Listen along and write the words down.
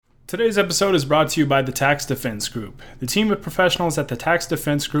Today's episode is brought to you by the Tax Defense Group. The team of professionals at the Tax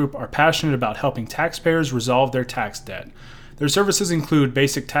Defense Group are passionate about helping taxpayers resolve their tax debt. Their services include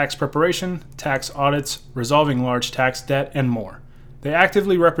basic tax preparation, tax audits, resolving large tax debt, and more. They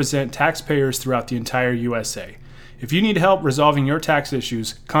actively represent taxpayers throughout the entire USA. If you need help resolving your tax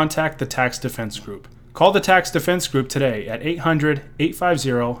issues, contact the Tax Defense Group. Call the Tax Defense Group today at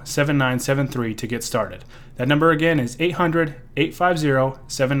 800-850-7973 to get started. That number again is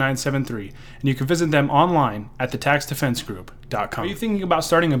 800-850-7973, and you can visit them online at thetaxdefensegroup.com. Are you thinking about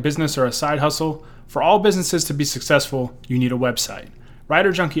starting a business or a side hustle? For all businesses to be successful, you need a website.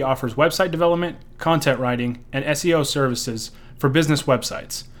 Writer Junkie offers website development, content writing, and SEO services for business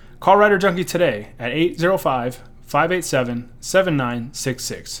websites. Call Writer Junkie today at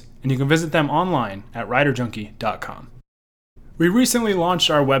 805-587-7966, and you can visit them online at writerjunkie.com. We recently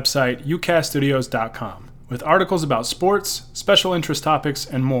launched our website, ucaststudios.com. With articles about sports, special interest topics,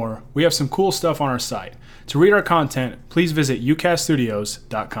 and more, we have some cool stuff on our site. To read our content, please visit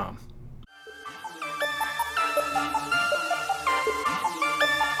ucaststudios.com.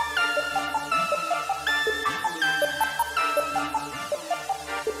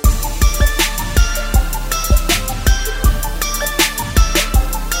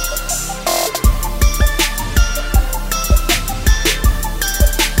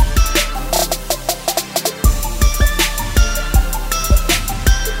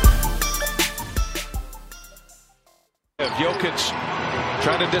 Jokic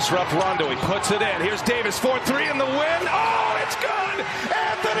trying to disrupt Rondo. He puts it in. Here's Davis, 4-3 in the win. Oh, it's good!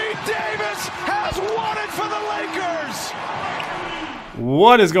 Anthony Davis has won it for the Lakers!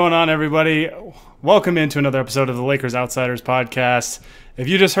 What is going on, everybody? Welcome into another episode of the Lakers Outsiders podcast. If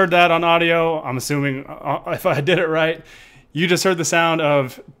you just heard that on audio, I'm assuming if I did it right, you just heard the sound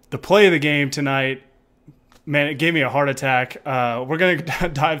of the play of the game tonight. Man, it gave me a heart attack. We're going to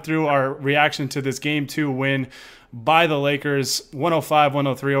dive through our reaction to this Game 2 win by the Lakers,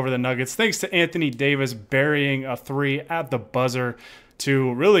 105-103 over the Nuggets, thanks to Anthony Davis burying a three at the buzzer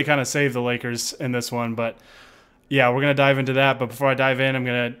to really kind of save the Lakers in this one. But yeah, we're going to dive into that. But before I dive in, I'm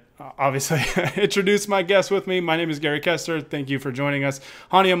going to obviously introduce my guest with me. My name is Gary Kester. Thank you for joining us.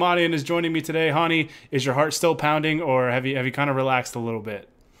 Hani Amadian is joining me today. Hani, is your heart still pounding, or have you kind of relaxed a little bit?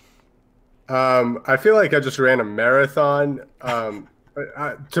 I feel like I just ran a marathon.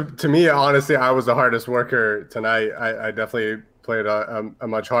 To me, honestly, I was the hardest worker tonight. I definitely played a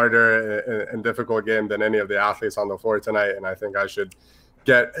much harder and difficult game than any of the athletes on the floor tonight, and I think I should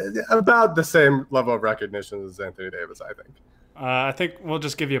get about the same level of recognition as Anthony Davis, I think we'll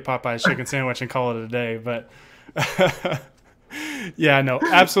just give you a Popeye chicken sandwich and call it a day, but yeah, no,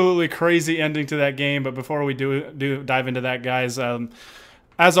 absolutely crazy ending to that game. But before we do dive into that, guys,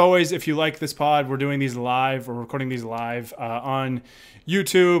 as always, if you like this pod, we're doing these live. We're recording these live on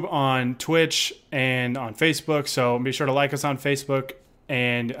YouTube, on Twitch, and on Facebook. So be sure to like us on Facebook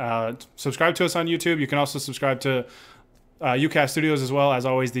and subscribe to us on YouTube. You can also subscribe to UCast Studios as well. As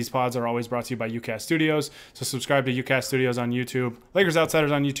always, these pods are always brought to you by UCast Studios. So subscribe to UCast Studios on YouTube, Lakers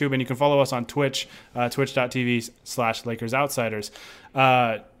Outsiders on YouTube, and you can follow us on Twitch, twitch.tv/Lakers Outsiders.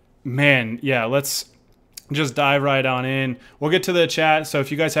 Man, yeah, let's just dive right on in. We'll get to the chat, so if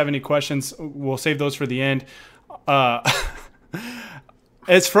you guys have any questions, we'll save those for the end.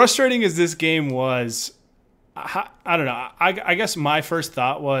 As frustrating as this game was, I don't know. I guess my first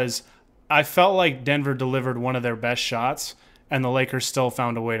thought was I felt like Denver delivered one of their best shots, and the Lakers still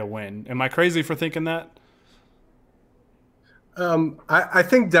found a way to win. Am I crazy for thinking that? I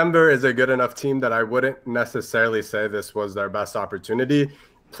think Denver is a good enough team that I wouldn't necessarily say this was their best opportunity.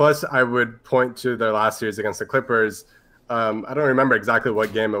 Plus, I would point to their last series against the Clippers. I don't remember exactly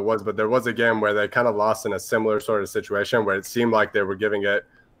what game it was, but there was a game where they kind of lost in a similar sort of situation where it seemed like they were giving it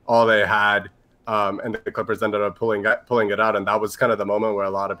all they had, and the Clippers ended up pulling it out. And that was kind of the moment where a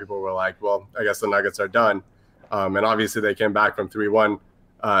lot of people were like, well, I guess the Nuggets are done. And obviously they came back from 3-1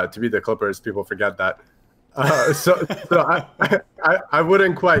 to beat the Clippers. People forget that. So I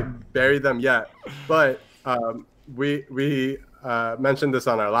wouldn't quite bury them yet. But we mentioned this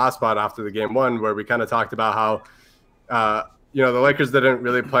on our last pod after the game one, where we kind of talked about how the Lakers didn't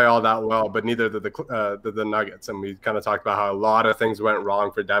really play all that well, but neither did the Nuggets, and we kind of talked about how a lot of things went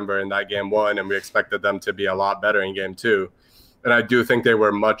wrong for Denver in that game one, and we expected them to be a lot better in game two. And I do think they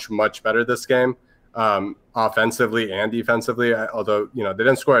were much better this game, offensively and defensively. Although they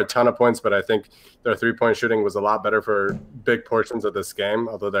didn't score a ton of points, but I think their 3-point shooting was a lot better for big portions of this game.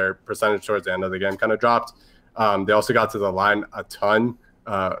 Although their percentage towards the end of the game kind of dropped. They also got to the line a ton.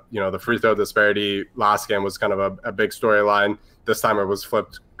 The free throw disparity last game was kind of a big storyline. This time it was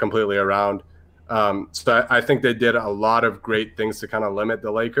flipped completely around. So I think they did a lot of great things to kind of limit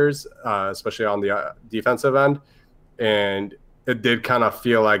the Lakers, especially on the defensive end. And it did kind of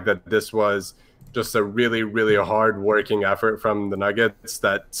feel like that this was just a really, really hard working effort from the Nuggets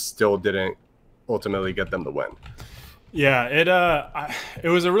that still didn't ultimately get them the win. Yeah, it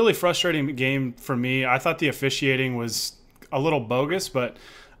was a really frustrating game for me. I thought the officiating was a little bogus, but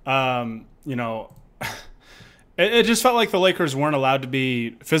you know, it just felt like the Lakers weren't allowed to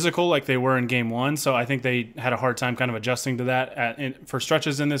be physical like they were in Game 1, so I think they had a hard time kind of adjusting to that for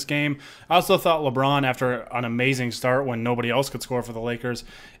stretches in this game. I also thought LeBron, after an amazing start when nobody else could score for the Lakers,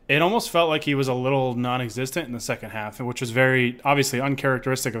 it almost felt like he was a little non-existent in the second half, which was very obviously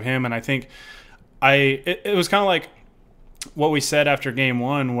uncharacteristic of him. And I think it was kind of like what we said after Game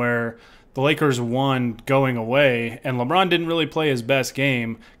 1, where the Lakers won going away, and LeBron didn't really play his best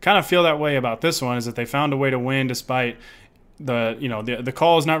game. Kind of feel that way about this one, is that they found a way to win despite the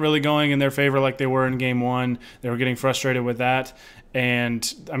calls not really going in their favor like they were in Game 1. They were getting frustrated with that.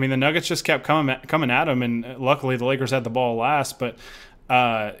 And, I mean, the Nuggets just kept coming at them, and luckily the Lakers had the ball last. But,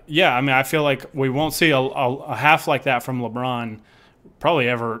 yeah, I mean, I feel like we won't see a half like that from LeBron probably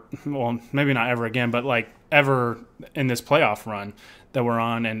ever. Well, maybe not ever again, but, like, ever in this playoff run that we're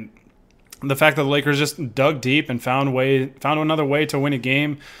on. And the fact that the Lakers just dug deep and found another way to win a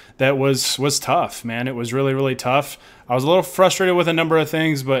game that was tough, man. It was really, really tough. I was a little frustrated with a number of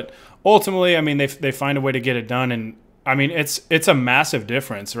things, but ultimately, I mean, they find a way to get it done. And I mean, it's a massive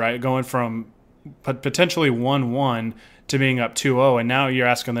difference, right? Going from potentially 1-1 to being up 2-0, and now you're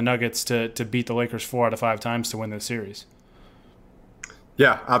asking the Nuggets to beat the Lakers 4 out of 5 times to win this series.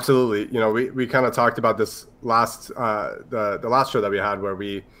 Yeah, absolutely. You know, we kind of talked about this last the last show that we had, where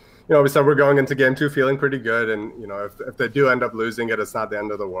we said we're going into Game 2 feeling pretty good, and if they do end up losing it, it's not the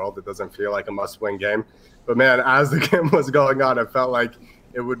end of the world. It doesn't feel like a must-win game. But man, as the game was going on, it felt like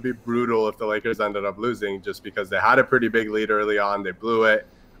it would be brutal if the Lakers ended up losing, just because they had a pretty big lead early on, they blew it,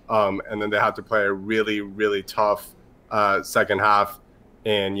 and then they had to play a really, really tough second half.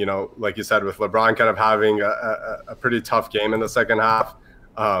 And like you said, with LeBron kind of having a pretty tough game in the second half,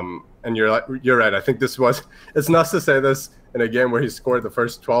 and you're right. I think it's nuts to say this in a game where he scored the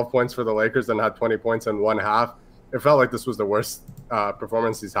first 12 points for the Lakers and had 20 points in one half. It felt like this was the worst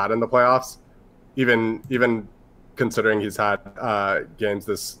performance he's had in the playoffs, even considering he's had games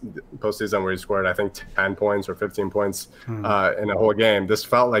this postseason where he scored, I think, 10 points or 15 points in a whole game. This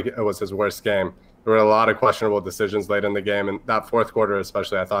felt like it was his worst game. There were a lot of questionable decisions late in the game, and that fourth quarter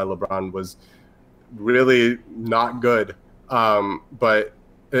especially, I thought LeBron was really not good. But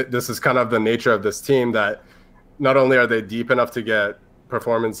this is kind of the nature of this team, that not only are they deep enough to get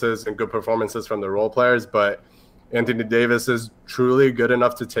performances and good performances from the role players, but Anthony Davis is truly good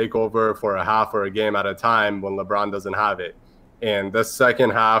enough to take over for a half or a game at a time when LeBron doesn't have it. And this second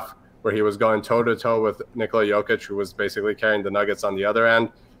half, where he was going toe-to-toe with Nikola Jokic, who was basically carrying the Nuggets on the other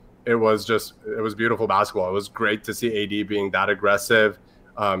end, it was beautiful basketball. It was great to see AD being that aggressive,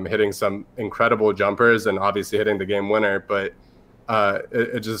 hitting some incredible jumpers and obviously hitting the game winner. But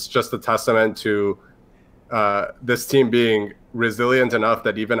it's just a testament to this team being resilient enough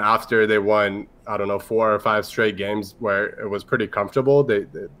that even after they won, 4 or 5 straight games where it was pretty comfortable, they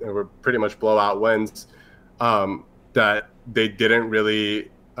were pretty much blowout wins, that they didn't really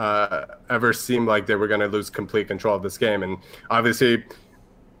ever seem like they were going to lose complete control of this game. And obviously,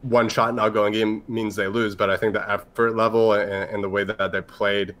 one shot not going in means they lose, but I think the effort level and the way that they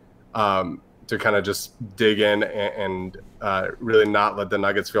played to kind of just dig in and really not let the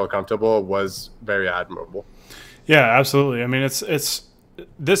Nuggets feel comfortable was very admirable. Yeah, absolutely. I mean, it's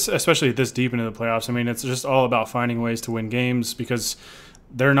this, especially this deep into the playoffs. I mean, it's just all about finding ways to win games, because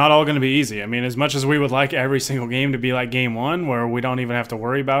they're not all going to be easy. I mean, as much as we would like every single game to be like Game 1, where we don't even have to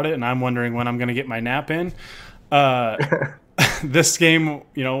worry about it, and I'm wondering when I'm going to get my nap in, this game,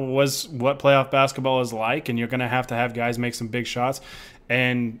 was what playoff basketball is like, and you're going to have guys make some big shots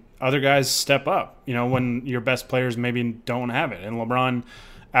and other guys step up, when your best players maybe don't have it. And LeBron,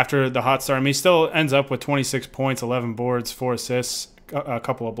 after the hot start, I mean, he still ends up with 26 points, 11 boards, 4 assists, a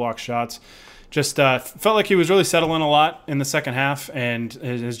couple of block shots. Just felt like he was really settling a lot in the second half, and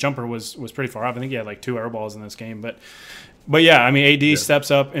his jumper was pretty far up. I think he had like 2 air balls in this game. But yeah, I mean, AD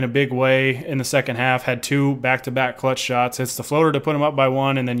steps up in a big way in the second half, had 2 back-to-back clutch shots. Hits the floater to put him up by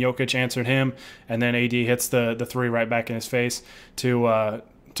 1, and then Jokic answered him, and then AD hits the 3 right back in his face to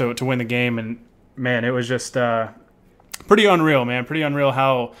win the game. And, man, it was just pretty unreal, man. Pretty unreal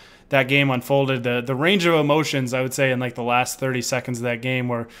how that game unfolded. The range of emotions, I would say, in like the last 30 seconds of that game,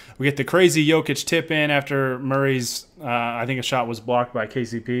 where we get the crazy Jokic tip in after Murray's, I think a shot was blocked by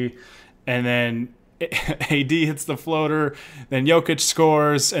KCP, and then AD hits the floater, then Jokic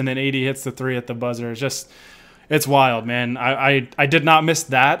scores, and then AD hits the three at the buzzer. It's wild, man. I did not miss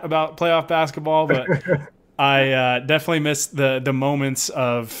that about playoff basketball, but I definitely missed the moments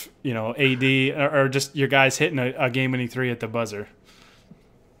of, AD or just your guys hitting a game-winning three at the buzzer.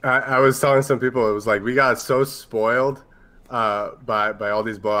 I was telling some people, it was like we got so spoiled by all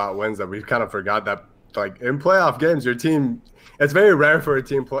these blowout wins that we kind of forgot that, like, in playoff games, your team, it's very rare for a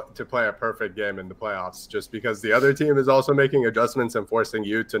team to play a perfect game in the playoffs, just because the other team is also making adjustments and forcing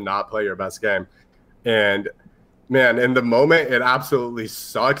you to not play your best game. And man, in the moment, it absolutely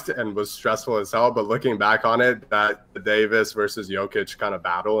sucked and was stressful as hell. But looking back on it, that the Davis versus Jokic kind of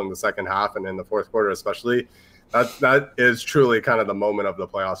battle in the second half and in the fourth quarter especially, that is truly kind of the moment of the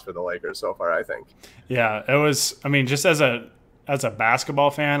playoffs for the Lakers so far, I think. Yeah, it was. I mean, just as a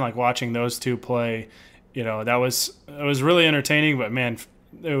basketball fan, like watching those two play, it was really entertaining. But man,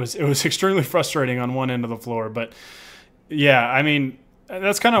 it was extremely frustrating on one end of the floor. But yeah, I mean,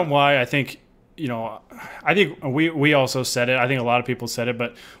 that's kind of why I think. I think we also said it. I think a lot of people said it.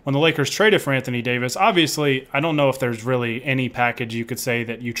 But when the Lakers traded for Anthony Davis, obviously, I don't know if there's really any package you could say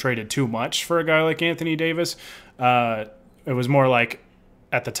that you traded too much for a guy like Anthony Davis. It was more like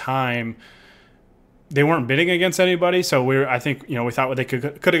at the time they weren't bidding against anybody. So I think we thought they could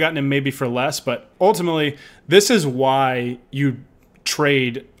have gotten him maybe for less. But ultimately, this is why you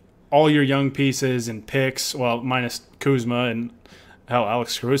trade all your young pieces and picks, well, minus Kuzma and hell,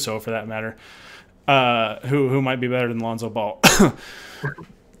 Alex Caruso for that matter. Who might be better than Lonzo Ball.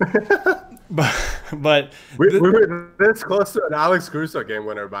 but we were this close to an Alex Caruso game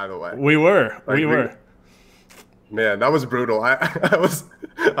winner, by the way. We were. Man, that was brutal. I was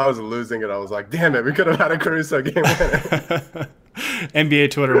losing it. I was like, damn it, we could have had a Caruso game winner.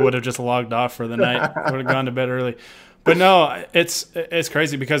 NBA Twitter would have just logged off for the night. Would have gone to bed early. But no, it's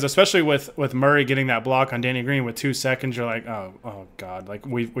crazy because especially with Murray getting that block on Danny Green with 2 seconds, you're like, oh God, like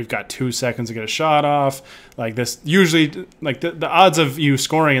we've got 2 seconds to get a shot off. Like this, usually, like the odds of you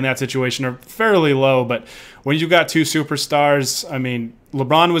scoring in that situation are fairly low. But when you got two superstars, I mean,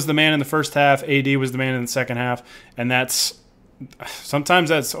 LeBron was the man in the first half, AD was the man in the second half, and sometimes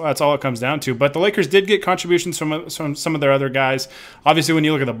that's all it comes down to. But the Lakers did get contributions from some of their other guys. Obviously, when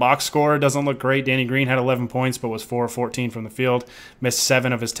you look at the box score, it doesn't look great. Danny Green had 11 points but was 4-14 from the field, missed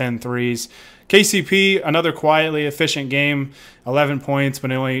 7 of his 10 threes. KCP, another quietly efficient game, 11 points,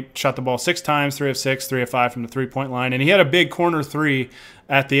 but he only shot the ball 6 times, 3 of 6, 3 of 5 from the three-point line. And he had a big corner three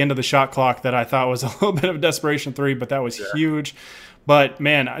at the end of the shot clock that I thought was a little bit of a desperation three, but that was huge. But,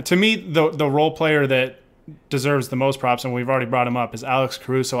 man, to me, the role player that deserves the most props, and we've already brought him up, is Alex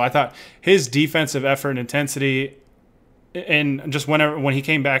Caruso. I thought his defensive effort and intensity, and just when he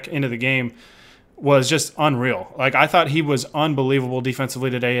came back into the game, was just unreal. Like, I thought he was unbelievable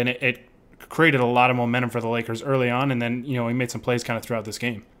defensively today, and it created a lot of momentum for the Lakers early on, and then he made some plays kind of throughout this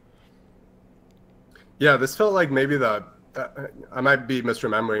game. Yeah, this felt like maybe I might be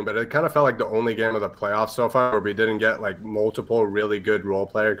misremembering, but it kind of felt like the only game of the playoffs so far where we didn't get like multiple really good role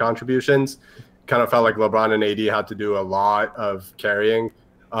player contributions. Kind of felt like LeBron and AD had to do a lot of carrying,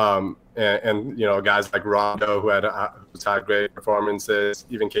 and guys like Rondo who's had great performances,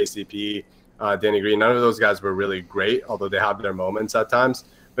 even KCP, Danny Green. None of those guys were really great, although they had their moments at times.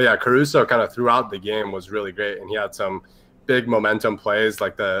 But yeah, Caruso kind of throughout the game was really great, and he had some big momentum plays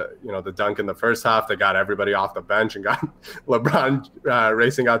like the dunk in the first half that got everybody off the bench and got LeBron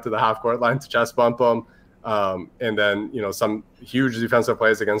racing out to the half court line to chest bump him. And then some huge defensive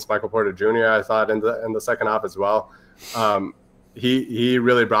plays against Michael Porter Jr. I thought in the second half as well. He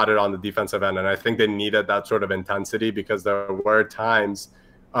really brought it on the defensive end, and I think they needed that sort of intensity because there were times,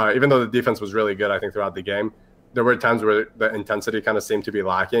 even though the defense was really good, I think throughout the game, there were times where the intensity kind of seemed to be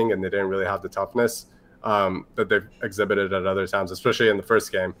lacking, and they didn't really have the toughness that they've exhibited at other times, especially in the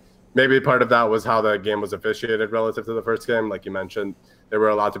first game. Maybe part of that was how the game was officiated relative to the first game. Like you mentioned, they were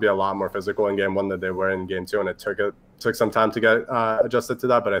allowed to be a lot more physical in game one than they were in game two, and it took some time to get adjusted to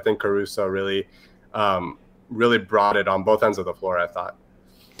that. But I think Caruso really brought it on both ends of the floor, I thought.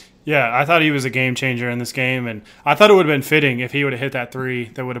 Yeah, I thought he was a game changer in this game, and I thought it would have been fitting if he would have hit that three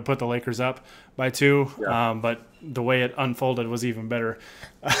that would have put the Lakers up by 2. Yeah. But the way it unfolded was even better.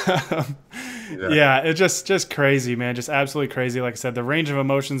 Yeah, it's just crazy, man. Just absolutely crazy. Like I said, the range of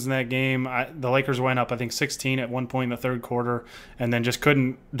emotions in that game, the Lakers went up, I think, 16 at one point in the third quarter, and then just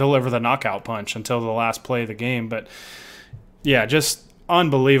couldn't deliver the knockout punch until the last play of the game. But, yeah, just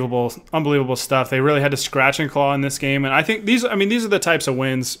unbelievable stuff. They really had to scratch and claw in this game. And I think these are the types of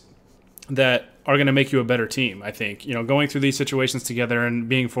wins that are going to make you a better team. I think, going through these situations together and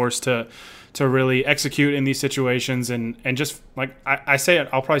being forced to really execute in these situations and just like I say it,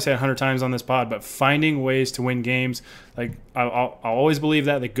 I'll probably say it 100 times on this pod, but finding ways to win games. Like I'll always believe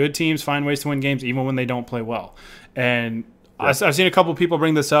that the good teams find ways to win games even when they don't play well. And I've seen a couple of people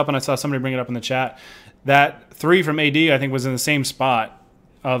bring this up, and I saw somebody bring it up in the chat. That 3 from AD, I think, was in the same spot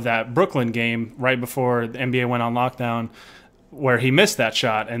of that Brooklyn game right before the NBA went on lockdown, where he missed that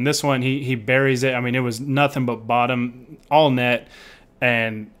shot. And this one, he buries it. I mean, it was nothing but bottom, all net.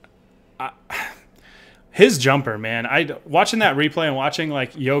 And his jumper, man, watching that replay and watching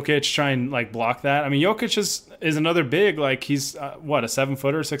like Jokic try and like block that. I mean, Jokic is another big, like he's a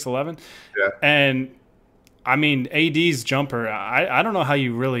 7-footer, 6'11". Yeah. And I mean, AD's jumper, I don't know how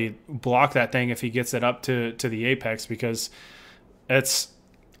you really block that thing if he gets it up to the apex, because it's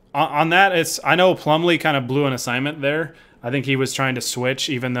on that. I know Plumlee kind of blew an assignment there. I think he was trying to switch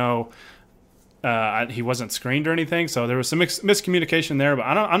even though he wasn't screened or anything. So there was some miscommunication there, but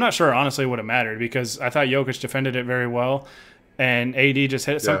I'm not sure honestly would have mattered, because I thought Jokic defended it very well and AD just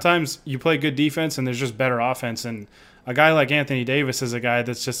hit it. Yeah. Sometimes you play good defense and there's just better offense, and a guy like Anthony Davis is a guy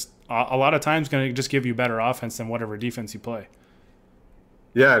that's just a lot of times going to just give you better offense than whatever defense you play.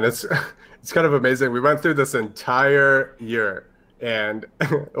 Yeah, and it's kind of amazing. We went through this entire year, and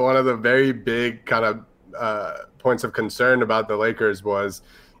one of the very big kind of points of concern about the Lakers was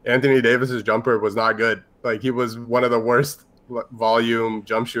Anthony Davis's jumper was not good. Like, he was one of the worst volume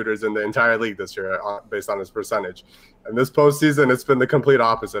jump shooters in the entire league this year based on his percentage. And this postseason, it's been the complete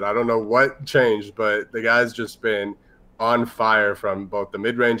opposite. I don't know what changed, but the guy's just been on fire from both the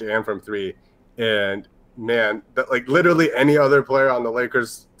mid-range and from 3. And man, like literally any other player on the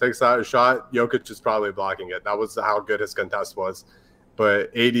Lakers takes out a shot, Jokic is probably blocking it. That was how good his contest was.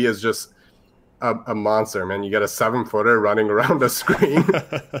 But AD is just a monster, man. You get a 7-footer running around the screen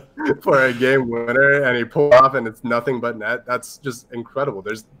for a game winner, and he pulled off, and it's nothing but net. That's just incredible.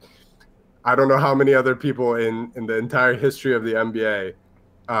 I don't know how many other people in the entire history of the NBA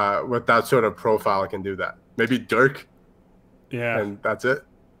with that sort of profile can do that. Maybe Dirk. Yeah. And that's it.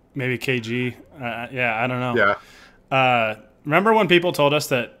 Maybe KG. I don't know. Yeah. Remember when people told us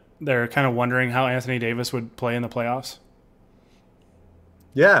that they're kind of wondering how Anthony Davis would play in the playoffs?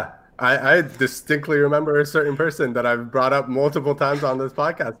 Yeah. I distinctly remember a certain person that I've brought up multiple times on this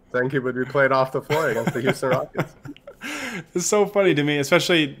podcast saying he would be played off the floor against the Houston Rockets. It's so funny to me,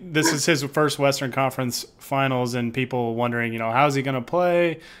 especially this is his first Western Conference Finals, and people wondering, how's he going to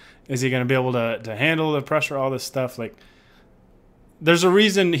play? Is he going to be able to handle the pressure, all this stuff? Like, there's a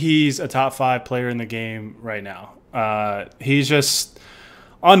reason he's a top 5 player in the game right now. He's just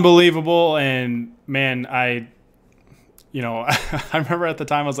unbelievable, and man, I remember at the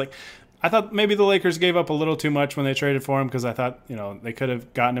time I thought maybe the Lakers gave up a little too much when they traded for him, because I thought, they could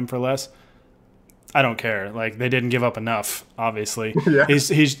have gotten him for less. I don't care. Like, they didn't give up enough, obviously. Yeah.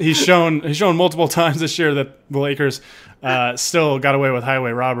 He's shown multiple times this year that the Lakers still got away with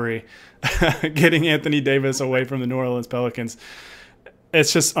highway robbery, getting Anthony Davis away from the New Orleans Pelicans.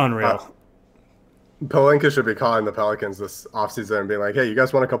 It's just unreal. Pelinka should be calling the Pelicans this offseason and being like, hey, you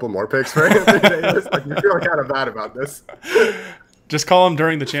guys want a couple more picks for Anthony Davis? Like, you feel kind of bad about this. Just call him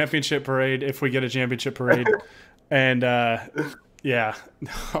during the championship parade if we get a championship parade. And, yeah,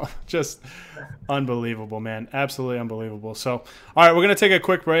 just unbelievable, man. Absolutely unbelievable. So, all right, we're going to take a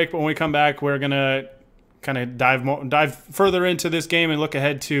quick break, but when we come back, we're going to kind of dive further into this game and look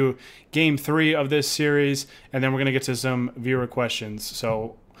ahead to Game 3 of this series, and then we're going to get to some viewer questions.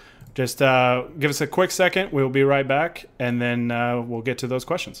 So just give us a quick second. We'll be right back, and then we'll get to those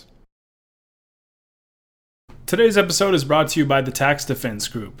questions. Today's episode is brought to you by the Tax Defense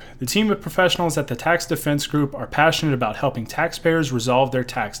Group. The team of professionals at the Tax Defense Group are passionate about helping taxpayers resolve their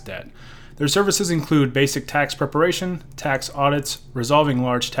tax debt. Their services include basic tax preparation, tax audits, resolving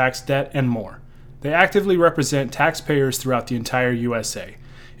large tax debt, and more. They actively represent taxpayers throughout the entire USA.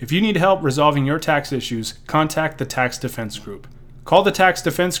 If you need help resolving your tax issues, contact the Tax Defense Group. Call the Tax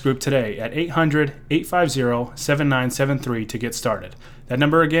Defense Group today at 800-850-7973 to get started. That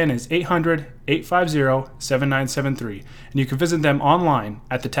number again is 800-850-7973, and you can visit them online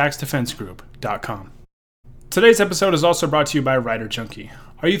at thetaxdefensegroup.com. Today's episode is also brought to you by Writer Junkie.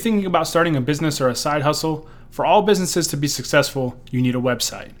 Are you thinking about starting a business or a side hustle? For all businesses to be successful, you need a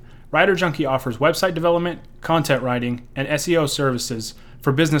website. Writer Junkie offers website development, content writing, and SEO services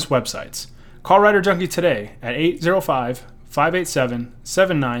for business websites. Call Writer Junkie today at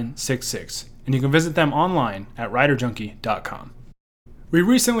 805-587-7966, and you can visit them online at writerjunkie.com. We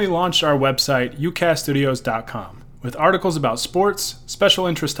recently launched our website, ucaststudios.com. With articles about sports, special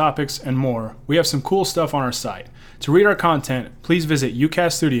interest topics, and more, we have some cool stuff on our site. To read our content, please visit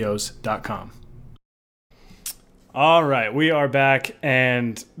ucaststudios.com. All right, we are back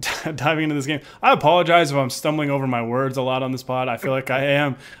and diving into this game. I apologize if I'm stumbling over my words a lot on this pod. I feel like I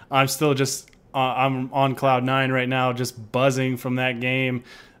am. I'm still just I'm on cloud nine right now, just buzzing from that game.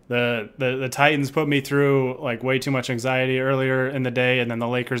 The Titans put me through like way too much anxiety earlier in the day, and then the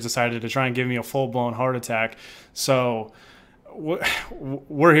Lakers decided to try and give me a full blown heart attack. So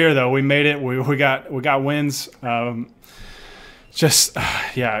we're here though. We made it. We got wins. Just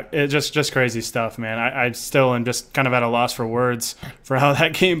crazy stuff, man. I still am just kind of at a loss for words for how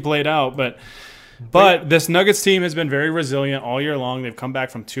that game played out. But this Nuggets team has been very resilient all year long. They've come back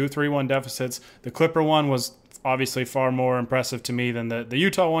from 2 3-1 deficits. The Clipper one was obviously far more impressive to me than the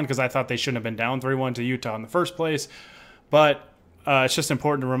Utah one, because I thought they shouldn't have been down 3-1 to Utah in the first place. But it's just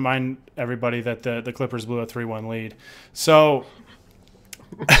important to remind everybody that the Clippers blew a 3-1 lead. So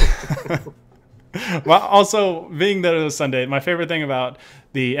well, also, being that it was Sunday, my favorite thing about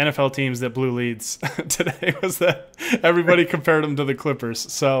the NFL teams that blew leads today was that everybody compared them to the Clippers.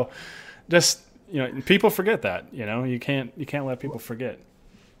 So, just people forget that. You can't let people forget.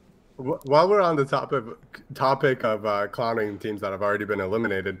 While we're on the topic of clowning teams that have already been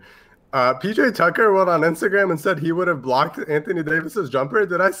eliminated, PJ Tucker went on Instagram and said he would have blocked Anthony Davis's jumper.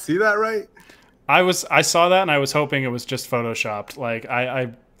 Did I see that right? I saw that and I was hoping it was just photoshopped. Like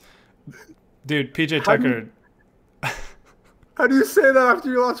Dude, PJ Tucker. How do you say that after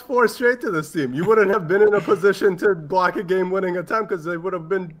you lost 4 straight to this team? You wouldn't have been in a position to block a game-winning attempt because they would have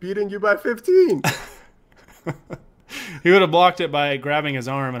been beating you by 15. He would have blocked it by grabbing his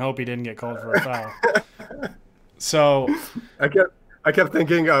arm and hope he didn't get called for a foul. So I kept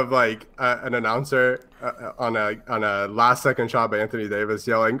thinking of like an announcer on a last-second shot by Anthony Davis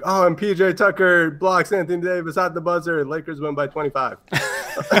yelling, "Oh, and PJ Tucker blocks Anthony Davis at the buzzer. Lakers win by 25."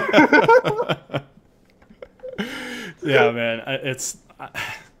 Yeah, man. It's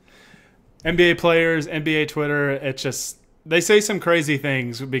NBA players, NBA Twitter. It's just they say some crazy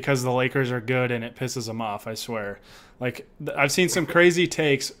things because the Lakers are good, and it pisses them off. I swear. Like I've seen some crazy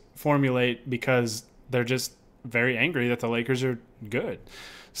takes formulate because they're just very angry that the Lakers are good.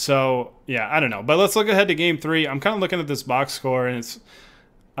 So yeah, I don't know. But let's look ahead to Game 3. I'm kind of looking at this box score, and it's.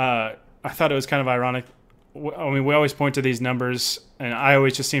 I thought it was kind of ironic. I mean, we always point to these numbers, and I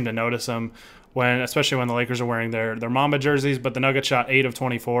always just seem to notice them especially when the Lakers are wearing their Mamba jerseys. But the Nuggets shot 8 of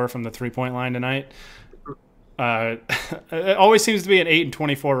 24 from the 3-point line tonight. It always seems to be an 8 and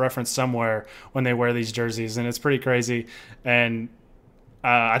 24 reference somewhere when they wear these jerseys, and it's pretty crazy. And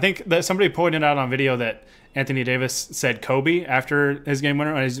I think that somebody pointed out on video that Anthony Davis said Kobe after his game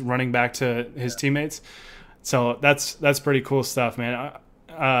winner when he's running back to his teammates. So that's pretty cool stuff, man.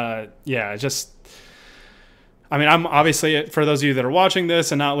 I'm obviously, for those of you that are watching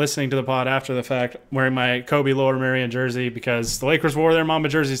this and not listening to the pod after the fact, wearing my Kobe Lower Merion jersey because the Lakers wore their Mamba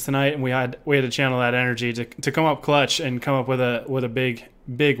jerseys tonight, and we had to channel that energy to come up clutch and come up with a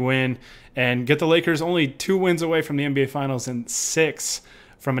big win and get the Lakers only 2 wins away from the NBA Finals and 6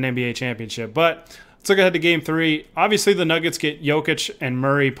 from an NBA championship. But let's look ahead to Game 3. Obviously, the Nuggets get Jokic and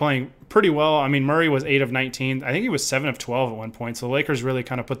Murray playing pretty well. I mean, Murray was 8 of 19. I think he was 7 of 12 at one point, so the Lakers really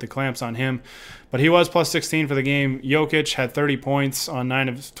kind of put the clamps on him. But he was plus 16 for the game. Jokic had 30 points on 9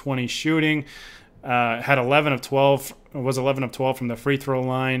 of 20 shooting, had 11 of 12 from the free throw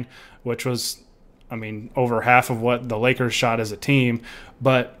line, which was, over half of what the Lakers shot as a team.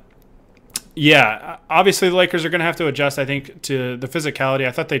 But yeah, obviously the Lakers are going to have to adjust, I think, to the physicality.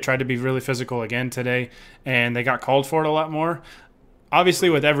 I thought they tried to be really physical again today, and they got called for it a lot more. Obviously,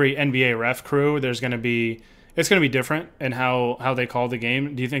 with every NBA ref crew, it's going to be different in how they call the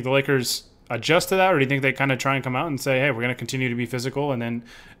game. Do you think the Lakers adjust to that, or do you think they kind of try and come out and say, hey, we're going to continue to be physical, and then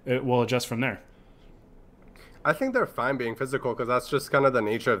we'll adjust from there? I think they're fine being physical because that's just kind of the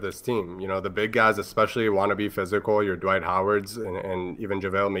nature of this team. The big guys especially want to be physical. Your Dwight Howards and even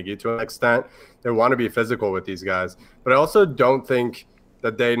JaVale McGee to an extent. They want to be physical with these guys. But I also don't think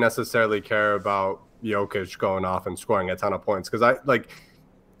that they necessarily care about Jokic going off and scoring a ton of points. Because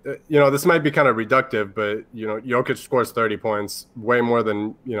this might be kind of reductive, but, Jokic scores 30 points, way more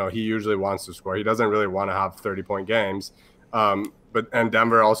than, he usually wants to score. He doesn't really want to have 30-point games. And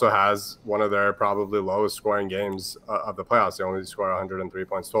Denver also has one of their probably lowest scoring games of the playoffs. They only score 103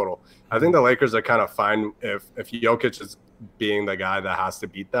 points total. I think the Lakers are kind of fine if Jokic is being the guy that has to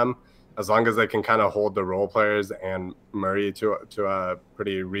beat them, as long as they can kind of hold the role players and Murray to a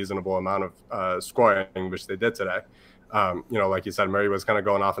pretty reasonable amount of scoring, which they did today. Like you said, Murray was kind of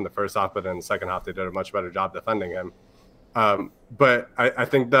going off in the first half, but in the second half they did a much better job defending him. But I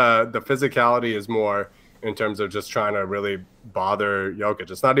think the physicality is more in terms of just trying to really bother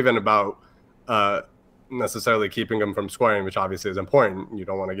Jokic. It's not even about necessarily keeping him from scoring, which obviously is important. You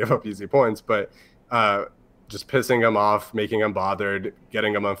don't want to give up easy points, but just pissing him off, making him bothered,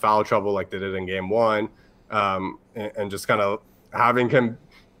 getting him in foul trouble like they did in game one, and just kind of having him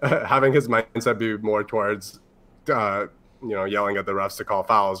having his mindset be more towards yelling at the refs to call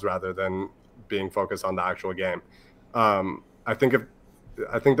fouls rather than being focused on the actual game. I think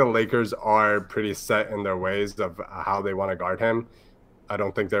the Lakers are pretty set in their ways of how they want to guard him. I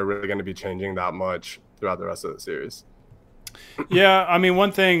don't think they're really going to be changing that much throughout the rest of the series. Yeah, I mean,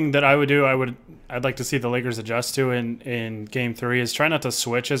 one thing that I would do, I'd like to see the Lakers adjust to in Game 3 is try not to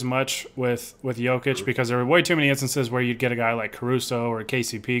switch as much with Jokic, because there are way too many instances where you'd get a guy like Caruso or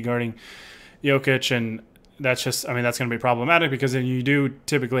KCP guarding Jokic, and that's going to be problematic because then you do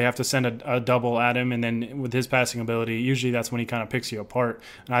typically have to send a double at him, and then with his passing ability, usually that's when he kind of picks you apart,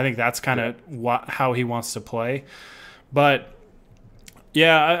 and I think that's kind of how he wants to play. But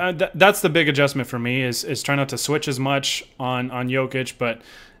yeah, that's the big adjustment for me is try not to switch as much on Jokic. But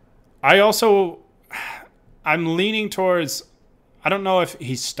I'm leaning towards, I don't know if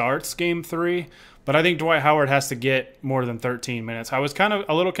he starts Game 3, but I think Dwight Howard has to get more than 13 minutes. I was kind of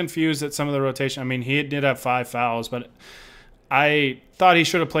a little confused at some of the rotation. I mean, he did have 5 fouls, but I thought he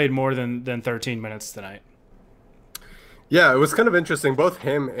should have played more than 13 minutes tonight. Yeah, it was kind of interesting. Both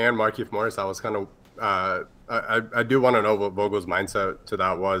him and Markieff Morris, I was kind of I do want to know what Vogel's mindset to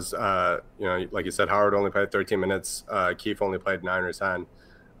that was. Like you said, Howard only played 13 minutes. Keith only played 9 or 10.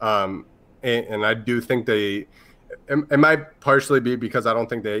 And I do think it might partially be because I don't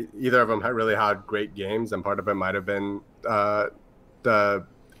think either of them really had great games, and part of it might have been the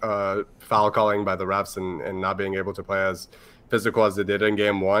foul calling by the refs and not being able to play as physical as they did in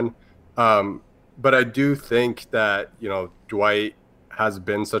Game 1. But I do think that Dwight has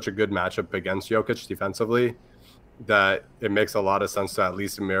been such a good matchup against Jokic defensively that it makes a lot of sense to at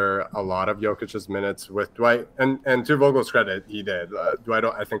least mirror a lot of Jokic's minutes with Dwight. And to Vogel's credit, he did. Dwight,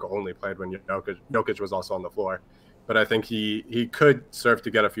 I think, only played when Jokic was also on the floor. But I think he could serve to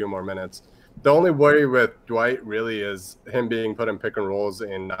get a few more minutes. The only worry with Dwight really is him being put in pick and rolls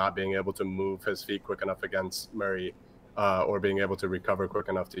and not being able to move his feet quick enough against Murray or being able to recover quick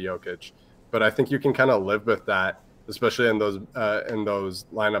enough to Jokic. But I think you can kind of live with that, especially in those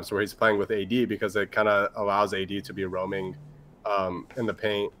lineups where he's playing with AD, because it kind of allows AD to be roaming in the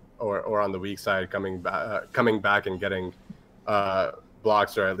paint or on the weak side, coming back and getting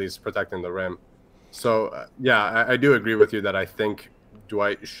blocks or at least protecting the rim. So I do agree with you that I think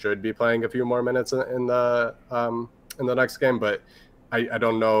Dwight should be playing a few more minutes in the next game, but I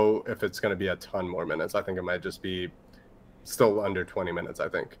don't know if it's going to be a ton more minutes. I think it might just be still under 20 minutes, I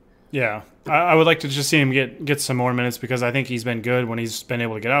think. Yeah, I would like to just see him get some more minutes, because I think he's been good when he's been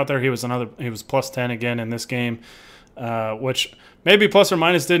able to get out there. He was plus 10 again in this game, which maybe plus or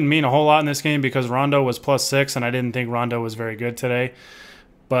minus didn't mean a whole lot in this game because Rondo was plus 6, and I didn't think Rondo was very good today.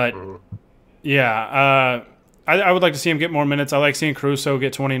 But I would like to see him get more minutes. I like seeing Caruso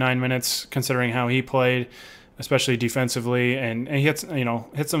get 29 minutes, considering how he played, especially defensively, and he hit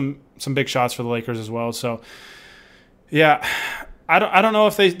some big shots for the Lakers as well. So yeah. I don't know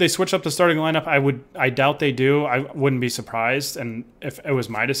if they switch up the starting lineup. I doubt they do. I wouldn't be surprised. And if it was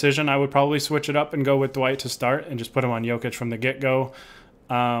my decision, I would probably switch it up and go with Dwight to start and just put him on Jokic from the get-go.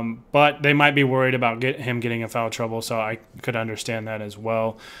 But they might be worried about him getting in foul trouble, so I could understand that as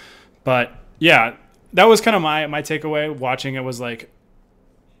well. But yeah, that was kind of my takeaway watching it. Was like,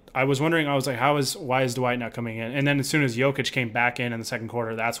 I was wondering, why is Dwight not coming in? And then as soon as Jokic came back in the second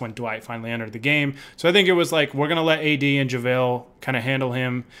quarter, that's when Dwight finally entered the game. So I think it was like, we're going to let AD and JaVale kind of handle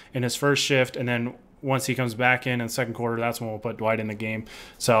him in his first shift, and then once he comes back in the second quarter, that's when we'll put Dwight in the game.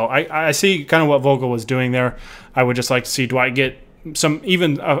 So I see kind of what Vogel was doing there. I would just like to see Dwight get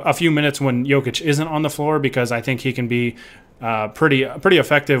even a few minutes when Jokic isn't on the floor, because I think he can be pretty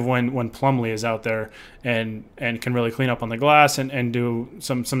effective when Plumlee is out there and can really clean up on the glass and do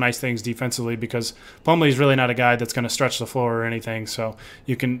some nice things defensively, because Plumlee is really not a guy that's going to stretch the floor or anything. So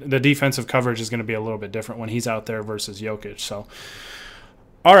the defensive coverage is going to be a little bit different when he's out there versus Jokic. So,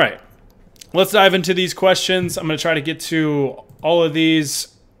 all right, let's dive into these questions. I'm going to try to get to all of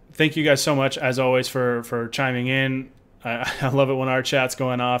these. Thank you guys so much, as always, for chiming in. I love it when our chat's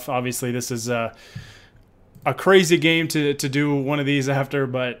going off. Obviously, this is a crazy game to do one of these after,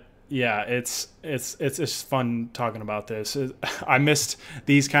 but yeah, it's fun talking about this. I missed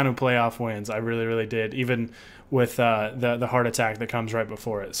these kind of playoff wins. I really, really did, even with the heart attack that comes right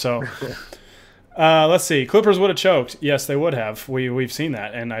before it. So let's see. Clippers would have choked. Yes, they would have. We've seen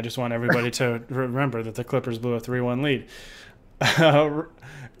that, and I just want everybody to remember that the Clippers blew a 3-1 lead.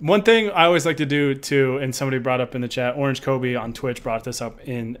 One thing I always like to do too, and somebody brought up in the chat, Orange Kobe on Twitch brought this up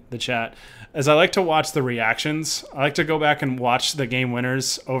in the chat, is I like to watch the reactions. I like to go back and watch the game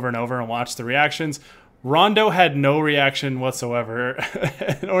winners over and over and watch the reactions. Rondo had no reaction whatsoever.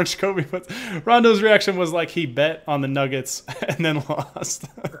 And Orange Kobe, Rondo's reaction was like he bet on the Nuggets and then lost.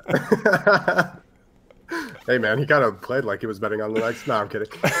 Hey man, he kind of played like he was betting on the Nuggets. No, I'm kidding.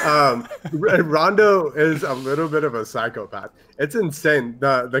 Rondo is a little bit of a psychopath. It's insane.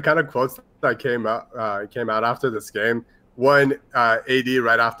 The kind of quotes that came out after this game. One, AD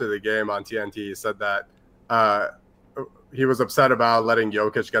right after the game on TNT said that he was upset about letting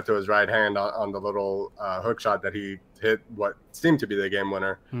Jokic get to his right hand on the little hook shot that he hit what seemed to be the game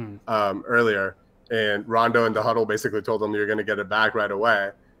winner earlier. And Rondo in the huddle basically told him, "You're going to get it back right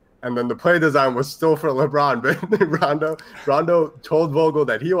away." And then the play design was still for LeBron, but Rondo told Vogel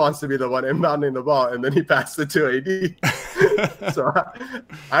that he wants to be the one inbounding the ball, and then he passed it to AD. So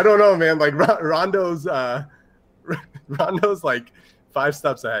I don't know, man. Like Rondo's like 5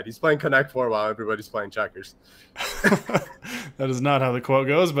 steps ahead. He's playing Connect 4 while everybody's playing checkers. That is not how the quote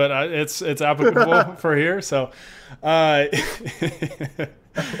goes, but it's applicable for here. So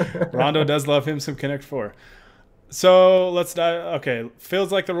Rondo does love him some Connect 4. So let's dive. Okay,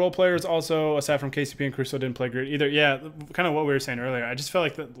 feels like the role players also, aside from KCP and Caruso, didn't play great either. Yeah, kind of what we were saying earlier. I just felt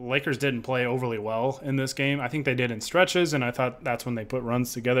like the Lakers didn't play overly well in this game. I think they did in stretches, and I thought that's when they put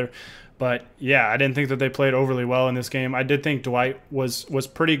runs together. But yeah, I didn't think that they played overly well in this game. I did think Dwight was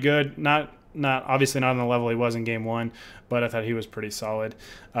pretty good. Not obviously not on the level he was in game 1, but I thought he was pretty solid.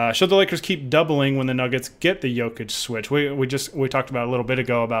 Should the Lakers keep doubling when the Nuggets get the Jokic switch? We talked about a little bit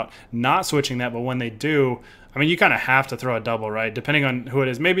ago about not switching that, but when they do, I mean, you kind of have to throw a double, right? Depending on who it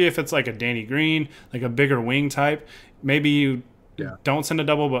is. Maybe if it's like a Danny Green, like a bigger wing type, maybe you don't send a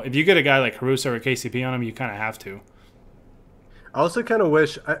double. But if you get a guy like Caruso or KCP on him, you kind of have to. I also kind of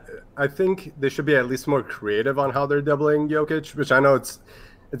wish I think they should be at least more creative on how they're doubling Jokic, which I know it's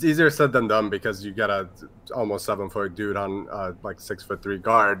easier said than done because you got a almost 7-foot dude on like 6'3"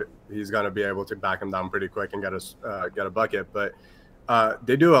 guard. He's gonna be able to back him down pretty quick and get a bucket. But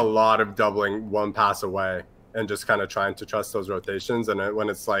they do a lot of doubling one pass away and just kind of trying to trust those rotations. And when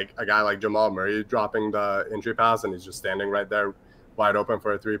it's like a guy like Jamal Murray dropping the entry pass and he's just standing right there wide open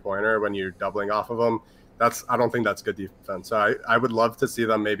for a 3-pointer when you're doubling off of him, I don't think that's good defense. So I would love to see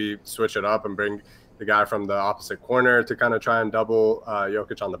them maybe switch it up and bring the guy from the opposite corner to kind of try and double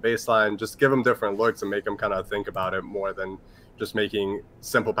Jokic on the baseline. Just give him different looks and make him kind of think about it more than just making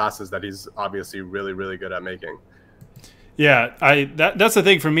simple passes that he's obviously really, really good at making. Yeah, that's the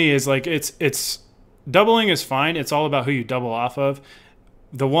thing for me is like it's doubling is fine. It's all about who you double off of.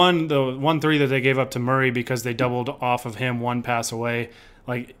 The 1-3 that they gave up to Murray because they doubled off of him one pass away.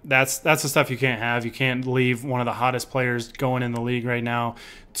 Like that's the stuff you can't have. You can't leave one of the hottest players going in the league right now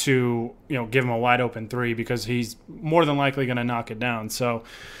to give him a wide open 3 because he's more than likely going to knock it down. So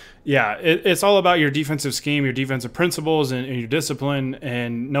yeah, it's all about your defensive scheme, your defensive principles, and your discipline,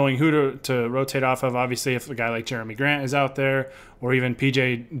 and knowing who to rotate off of. Obviously, if a guy like Jeremy Grant is out there, or even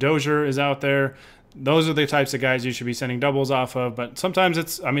PJ Dozier is out there, those are the types of guys you should be sending doubles off of. But sometimes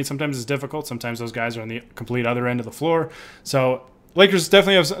it's difficult. Sometimes those guys are on the complete other end of the floor. So Lakers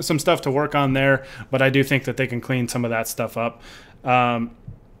definitely have some stuff to work on there, but I do think that they can clean some of that stuff up.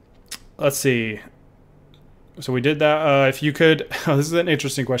 Let's see. So we did that. If you could, this is an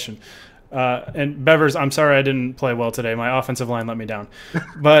interesting question. And Bevers, I'm sorry I didn't play well today. My offensive line let me down.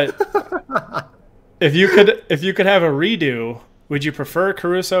 But if you could have a redo, would you prefer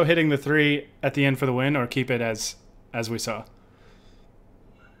Caruso hitting the 3 at the end for the win, or keep it as we saw?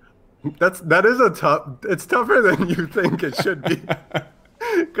 That is it's tougher than you think it should be.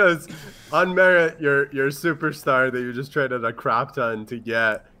 Because on merit, your superstar that you just traded a crap ton to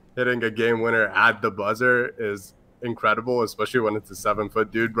get hitting a game winner at the buzzer is incredible, especially when it's a 7-foot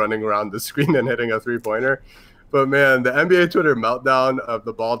dude running around the screen and hitting a 3-pointer. But man, the NBA Twitter meltdown of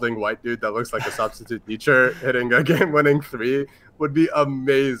the balding white dude that looks like a substitute teacher hitting a game-winning 3 would be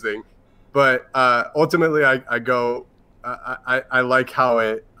amazing. But ultimately, I like how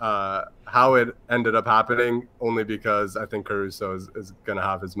it ended up happening, only because I think Caruso is going to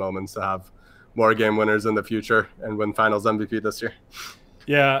have his moments to have more game winners in the future and win Finals MVP this year.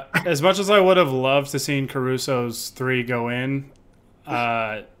 Yeah, as much as I would have loved to seen Caruso's 3 go in,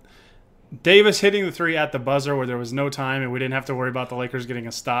 Davis hitting the 3 at the buzzer where there was no time and we didn't have to worry about the Lakers getting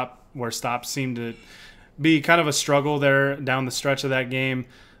a stop, where stops seemed to be kind of a struggle there down the stretch of that game.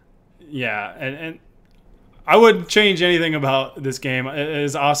 Yeah, and I wouldn't change anything about this game.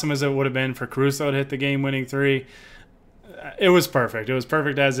 As awesome as it would have been for Caruso to hit the game-winning 3, it was perfect. It was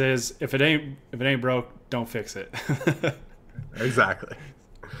perfect as is. If it ain't broke, don't fix it. Exactly.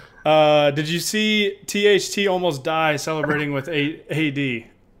 Did you see THT almost die celebrating with AD?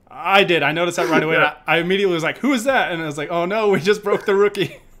 I did. I noticed that right away. Yeah. I immediately was like, "Who is that?" And I was like, "Oh no, we just broke the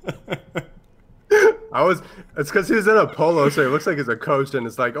rookie." It's because he's in a polo, so he looks like he's a coach, and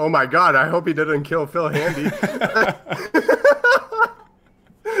it's like, oh my God, I hope he didn't kill Phil Handy.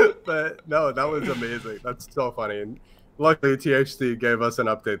 But no, that was amazing. That's so funny. And luckily, THC gave us an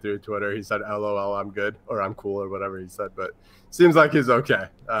update through Twitter. He said, LOL, I'm good, or I'm cool, or whatever he said. But seems like he's okay.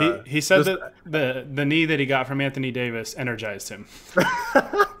 He said that the knee that he got from Anthony Davis energized him.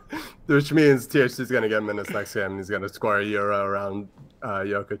 Which means THC's going to get minutes next game, and he's going to score a Euro around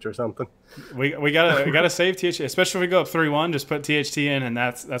Jokic or something. We gotta save THT, especially if we go up 3-1. Just put THT in, and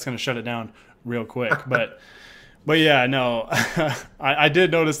that's going to shut it down real quick. But yeah, no, I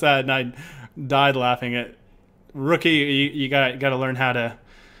did notice that, and I died laughing at rookie. You got to learn how to.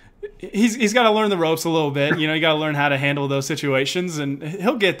 He's got to learn the ropes a little bit. You know, you got to learn how to handle those situations, and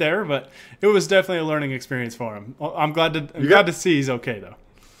he'll get there. But it was definitely a learning experience for him. I'm glad to see he's okay though.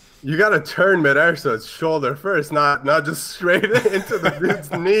 You got to turn midair, so it's shoulder first, not just straight into the dude's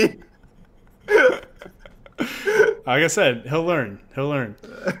knee. Like I said, he'll learn.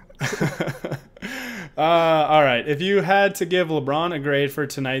 All right. If you had to give LeBron a grade for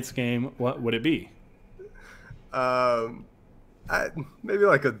tonight's game, what would it be? Maybe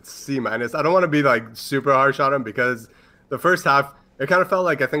like a C-. I don't want to be like super harsh on him because the first half, it kind of felt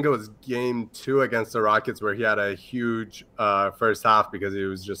like, I think it was game 2 against the Rockets where he had a huge first half because he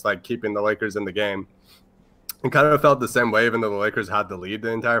was just like keeping the Lakers in the game. It kind of felt the same way, even though the Lakers had the lead the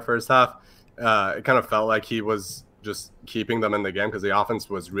entire first half. It kind of felt like he was just keeping them in the game because the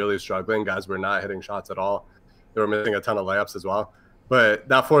offense was really struggling. Guys were not hitting shots at all. They were missing a ton of layups as well. But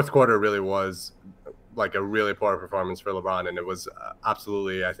that fourth quarter really was like a really poor performance for LeBron, and it was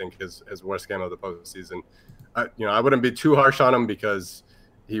absolutely, I think, his worst game of the postseason. I wouldn't be too harsh on him because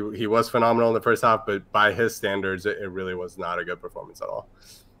he was phenomenal in the first half, but by his standards, it really was not a good performance at all.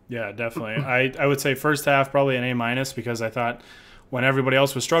 Yeah, definitely. I would say first half probably an A- because I thought when everybody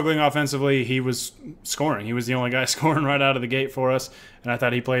else was struggling offensively, he was scoring. He was the only guy scoring right out of the gate for us, and I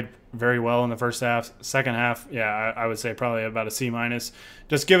thought he played very well in the first half. Second half, yeah, I would say probably about a C-,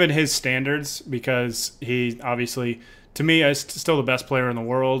 just given his standards, because he obviously, to me, is still the best player in the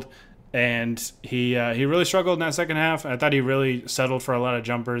world, and he really struggled in that second half. I thought he really settled for a lot of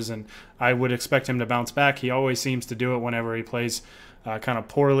jumpers, and I would expect him to bounce back. He always seems to do it whenever he plays kind of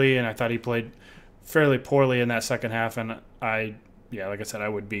poorly, and I thought he played fairly poorly in that second half, and like I said, I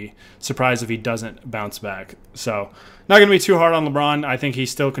would be surprised if he doesn't bounce back. So, not going to be too hard on LeBron. I think he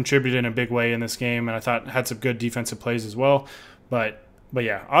still contributed in a big way in this game, and I thought had some good defensive plays as well. But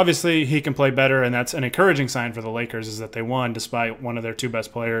yeah, obviously he can play better, and that's an encouraging sign for the Lakers is that they won despite one of their two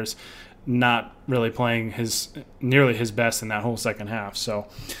best players not really playing nearly his best in that whole second half. So,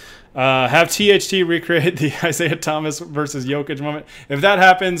 have THT recreate the Isaiah Thomas versus Jokic moment. If that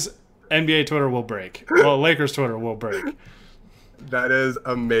happens, NBA Twitter will break. Well, Lakers Twitter will break. That is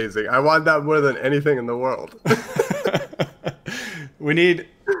amazing. I want that more than anything in the world. We need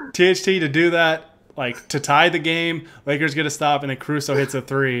THT to do that, like to tie the game. Lakers get a stop, and then Caruso hits a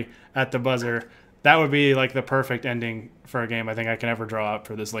 3 at the buzzer. That would be like the perfect ending for a game I think I can ever draw up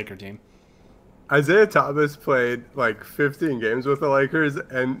for this Laker team. Isaiah Thomas played like 15 games with the Lakers,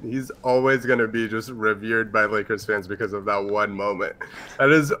 and he's always going to be just revered by Lakers fans because of that one moment. That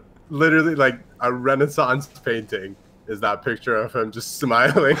is literally like a Renaissance painting. Is that picture of him just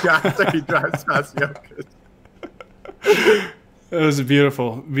smiling after he drives past Jokic. It was a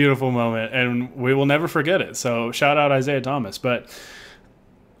beautiful, beautiful moment, and we will never forget it. So shout out Isaiah Thomas. But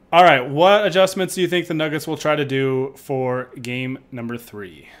all right, what adjustments do you think the Nuggets will try to do for game number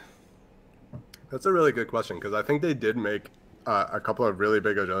 3? That's a really good question because I think they did make a couple of really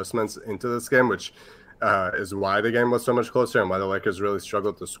big adjustments into this game, which is why the game was so much closer and why the Lakers really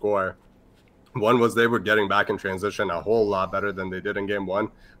struggled to score. One was they were getting back in transition a whole lot better than they did in game 1.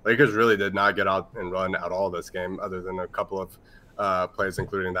 Lakers really did not get out and run at all this game other than a couple of plays,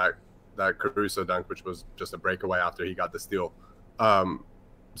 including that Caruso dunk, which was just a breakaway after he got the steal.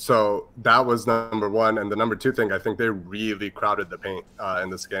 So that was number 1. And the number 2 thing, I think they really crowded the paint in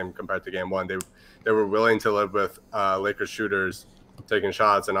this game compared to game 1. They were willing to live with Lakers shooters taking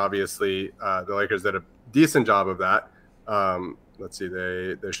shots, and obviously the Lakers did a decent job of that. Let's see,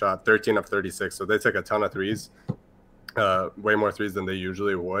 they shot 13 of 36, so they took a ton of threes, way more threes than they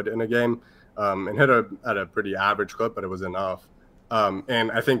usually would in a game, and hit at a pretty average clip, but it was enough.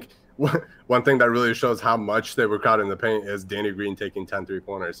 And I think one thing that really shows how much they were crowding the paint is Danny Green taking 10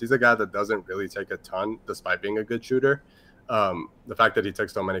 3-pointers. He's a guy that doesn't really take a ton despite being a good shooter. The fact that he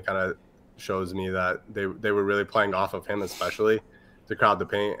took so many kind of shows me that they were really playing off of him, especially to crowd the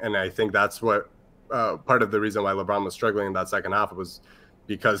paint. And I think that's what part of the reason why LeBron was struggling in that second half was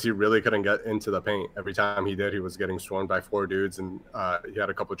because he really couldn't get into the paint. Every time he did, he was getting swarmed by 4 dudes, and he had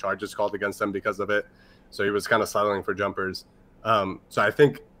a couple charges called against him because of it. So he was kind of settling for jumpers. So I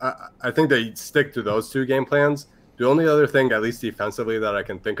think they stick to those 2 game plans. The only other thing, at least defensively, that I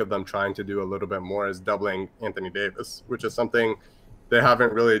can think of them trying to do a little bit more is doubling Anthony Davis, which is something they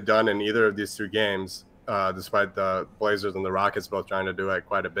haven't really done in either of these 2 games, despite the Blazers and the Rockets both trying to do it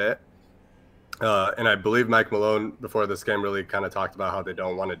quite a bit. And I believe Mike Malone before this game really kind of talked about how they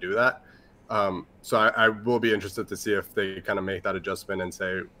don't want to do that. So I will be interested to see if they kind of make that adjustment and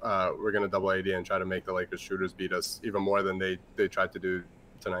say, we're going to double AD and try to make the Lakers shooters beat us even more than they tried to do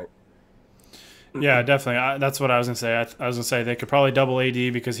tonight. Yeah, definitely. That's what I was going to say. I was going to say they could probably double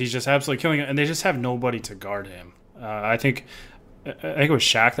AD because he's just absolutely killing it, and they just have nobody to guard him. I think it was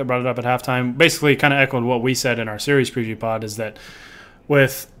Shaq that brought it up at halftime. Basically kind of echoed what we said in our series preview pod, is that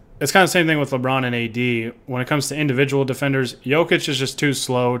it's kind of the same thing with LeBron and AD. When it comes to individual defenders, Jokic is just too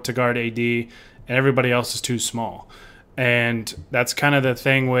slow to guard AD, and everybody else is too small. And that's kind of the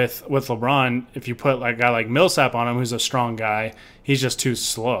thing with LeBron. If you put like a guy like Millsap on him, who's a strong guy, he's just too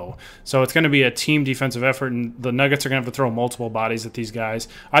slow. So it's going to be a team defensive effort, and the Nuggets are going to have to throw multiple bodies at these guys.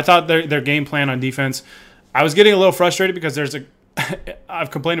 I thought their game plan on defense, I was getting a little frustrated because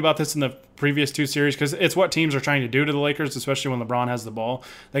I've complained about this in the previous 2 series because it's what teams are trying to do to the Lakers, especially when LeBron has the ball.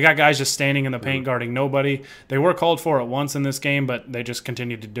 They got guys just standing in the paint guarding nobody. They were called for it once in this game, but they just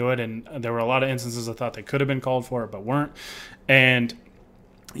continued to do it, and there were a lot of instances I thought they could have been called for it but weren't. And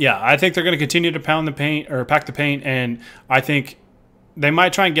yeah, I think they're going to continue to pound the paint or pack the paint, and I think they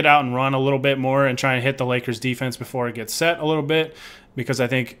might try and get out and run a little bit more and try and hit the Lakers defense before it gets set a little bit, because I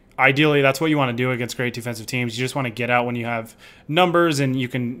think ideally that's what you want to do against great defensive teams. You just want to get out when you have numbers and you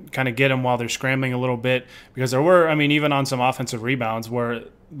can kind of get them while they're scrambling a little bit, because there were, even on some offensive rebounds where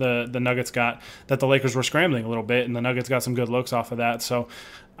the Nuggets got that the Lakers were scrambling a little bit, and the Nuggets got some good looks off of that. So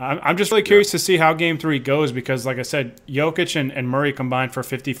I'm just really curious to see how Game 3 goes, because like I said, Jokic and Murray combined for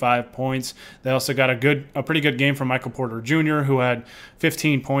 55 points. They also got a pretty good game from Michael Porter Jr., who had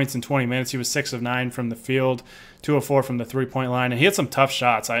 15 points in 20 minutes. He was 6 of 9 from the field, 2 of 4 from the three-point line, and he had some tough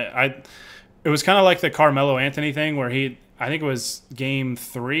shots. It was kind of like the Carmelo Anthony thing where I think it was Game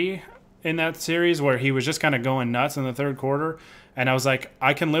 3 in that series where he was just kind of going nuts in the third quarter. And I was like,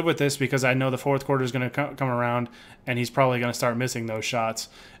 I can live with this because I know the fourth quarter is going to come around and he's probably going to start missing those shots.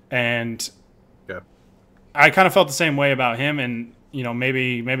 And I kind of felt the same way about him. And,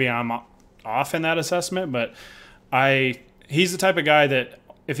 maybe I'm off in that assessment, but he's the type of guy that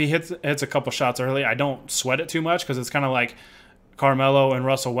if he hits a couple shots early, I don't sweat it too much, because it's kind of like Carmelo and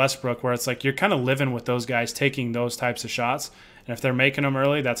Russell Westbrook, where it's like you're kind of living with those guys taking those types of shots. And if they're making them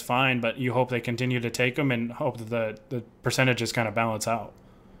early, that's fine, but you hope they continue to take them and hope that the percentages kind of balance out.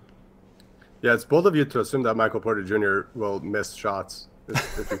 Yeah, it's bold of you to assume that Michael Porter Jr. will miss shots,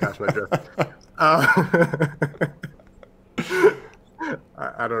 if you catch my drift.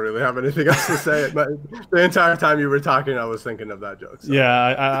 I don't really have anything else to say, but the entire time you were talking, I was thinking of that joke. So.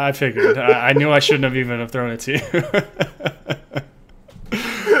 Yeah, I figured. I knew I shouldn't have even have thrown it to you.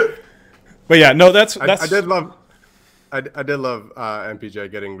 But yeah, no, that's I did love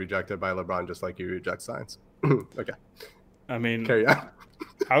MPJ getting rejected by LeBron, just like you reject science. Okay. Carry on.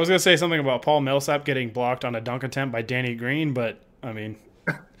 I was gonna say something about Paul Millsap getting blocked on a dunk attempt by Danny Green, but we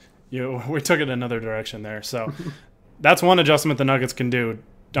took it another direction there. So that's one adjustment the Nuggets can do.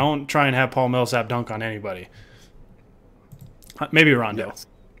 Don't try and have Paul Millsap dunk on anybody. Maybe Rondo, yes.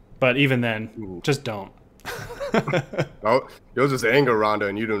 But even then, just don't. Oh, you'll just anger Rondo,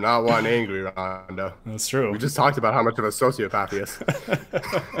 and you do not want angry Rondo. That's true. We just talked about how much of a sociopath he is.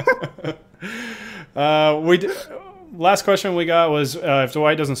 Last question we got was, if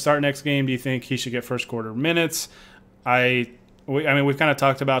Dwight doesn't start next game, do you think he should get first quarter minutes? We've kind of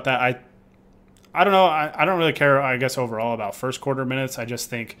talked about that. I don't know. I don't really care, I guess, overall about first quarter minutes. I just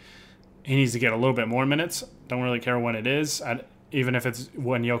think he needs to get a little bit more minutes. Don't really care when it is. Even if it's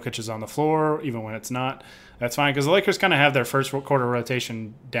when Jokic is on the floor, even when it's not, that's fine. Because the Lakers kind of have their first quarter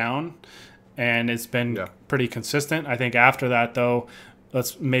rotation down, and it's been pretty consistent. I think after that, though,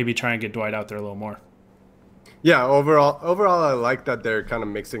 let's maybe try and get Dwight out there a little more. Yeah, overall, I like that they're kind of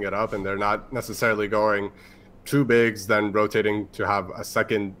mixing it up, and they're not necessarily going two bigs, then rotating to have a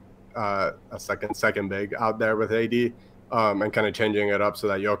second big out there with AD, and kind of changing it up so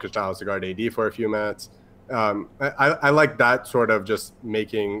that Jokic now has to guard AD for a few minutes. I like that sort of just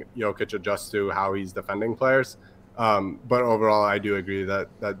making Jokic adjust to how he's defending players. But overall, I do agree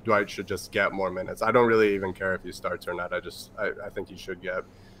that Dwight should just get more minutes. I don't really even care if he starts or not. I think he should get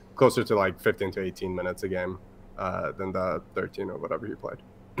closer to like 15 to 18 minutes a game. than the 13 or whatever he played.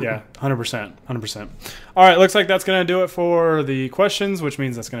 Yeah, 100%. 100%. All right, looks like that's going to do it for the questions, which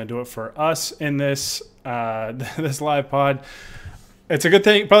means that's going to do it for us in this this live pod. It's a good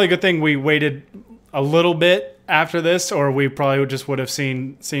thing, probably a good thing we waited a little bit after this, or we probably just would have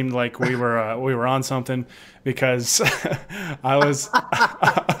seemed like we were on something, because I was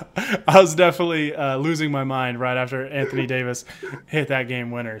definitely losing my mind right after Anthony Davis hit that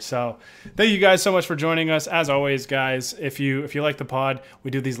game winner. So thank you guys so much for joining us. As always, guys, if you like the pod,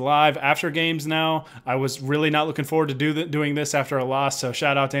 we do these live after games now. I was really not looking forward to doing this after a loss, so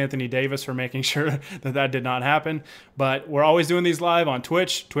shout out to Anthony Davis for making sure that did not happen. But we're always doing these live on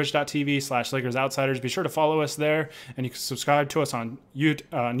Twitch, twitch.tv/LakersOutsiders. Be sure to follow us there, and you can subscribe to us on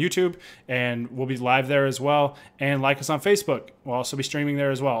YouTube, and we'll be live there as well. And like us on Facebook. We'll also be streaming there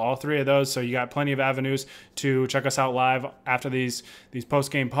as well. All three of those. So you got plenty of avenues to check us out live after these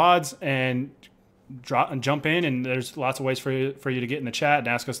post-game pods and jump in. And there's lots of ways for you to get in the chat and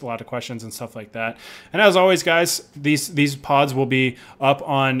ask us a lot of questions and stuff like that. And as always, guys, these pods will be up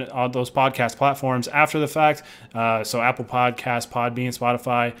on those podcast platforms after the fact. So Apple Podcasts, Podbean,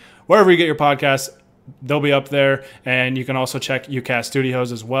 Spotify, wherever you get your podcasts, they'll be up there. And you can also check UCast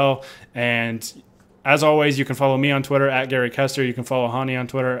Studios as well. And as always, you can follow me on Twitter at Gary Kester. You can follow Hani on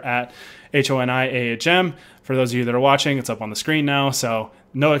Twitter at HONIAHM. For those of you that are watching, it's up on the screen now, so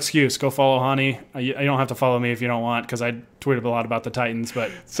no excuse. Go follow Hani. You don't have to follow me if you don't want, because I tweeted a lot about the Titans.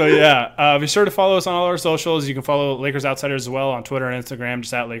 But so yeah, be sure to follow us on all our socials. You can follow Lakers Outsiders as well on Twitter and Instagram,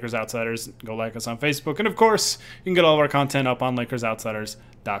 just at Lakers Outsiders. Go like us on Facebook, and of course, you can get all of our content up on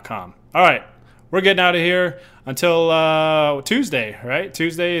LakersOutsiders.com. All right. We're getting out of here until Tuesday, right?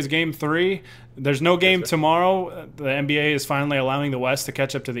 Tuesday is Game 3. There's no game tomorrow. The NBA is finally allowing the West to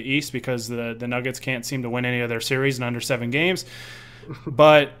catch up to the East because the Nuggets can't seem to win any of their series in under 7 games.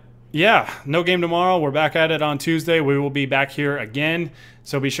 But, yeah, no game tomorrow. We're back at it on Tuesday. We will be back here again.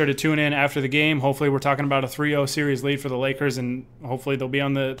 So be sure to tune in after the game. Hopefully we're talking about a 3-0 series lead for the Lakers, and hopefully they'll be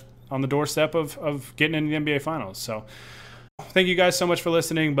on the doorstep of getting into the NBA Finals. So thank you guys so much for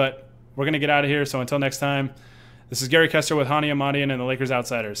listening, but we're going to get out of here. So until next time, this is Gary Kester with Hani Ahmadian and the Lakers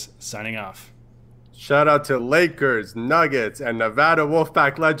Outsiders, signing off. Shout out to Lakers, Nuggets, and Nevada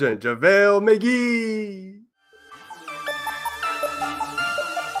Wolfpack legend JaVale McGee.